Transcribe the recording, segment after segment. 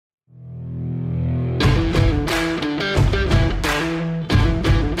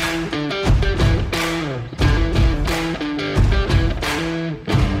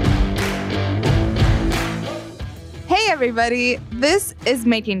everybody. This is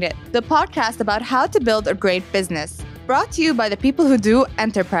Making It, the podcast about how to build a great business, brought to you by the people who do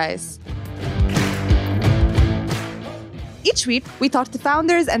enterprise. Each week, we talk to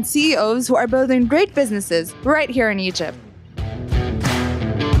founders and CEOs who are building great businesses right here in Egypt.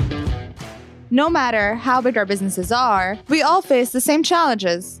 No matter how big our businesses are, we all face the same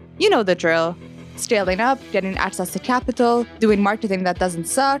challenges. You know the drill. Scaling up, getting access to capital, doing marketing that doesn't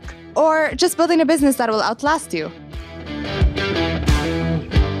suck, or just building a business that will outlast you.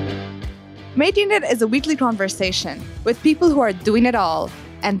 Making It is a weekly conversation with people who are doing it all,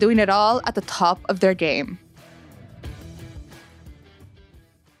 and doing it all at the top of their game.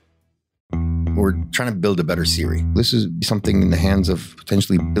 We're trying to build a better Siri. This is something in the hands of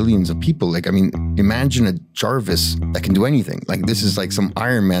potentially billions of people. Imagine a Jarvis that can do anything. This is like some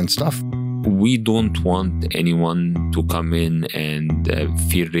Iron Man stuff. We don't want anyone to come in and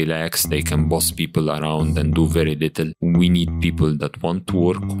feel relaxed. They can boss people around and do very little. We need people that want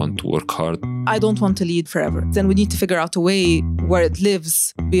to work hard. I don't want to lead forever. Then we need to figure out a way where it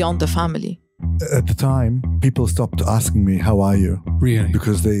lives beyond the family. At the time, people stopped asking me, "How are you?" Really?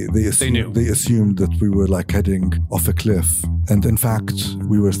 Because they assumed that we were heading off a cliff. And in fact,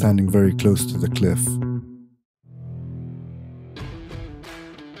 we were standing very close to the cliff.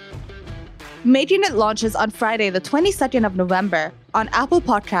 Making It launches on Friday, the 22nd of November, on Apple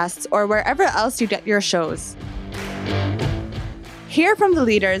Podcasts or wherever else you get your shows. Hear from the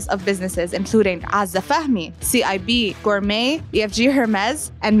leaders of businesses including Azza Fahmy, CIB, Gourmet, EFG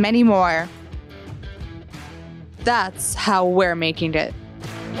Hermes, and many more. That's how we're making it.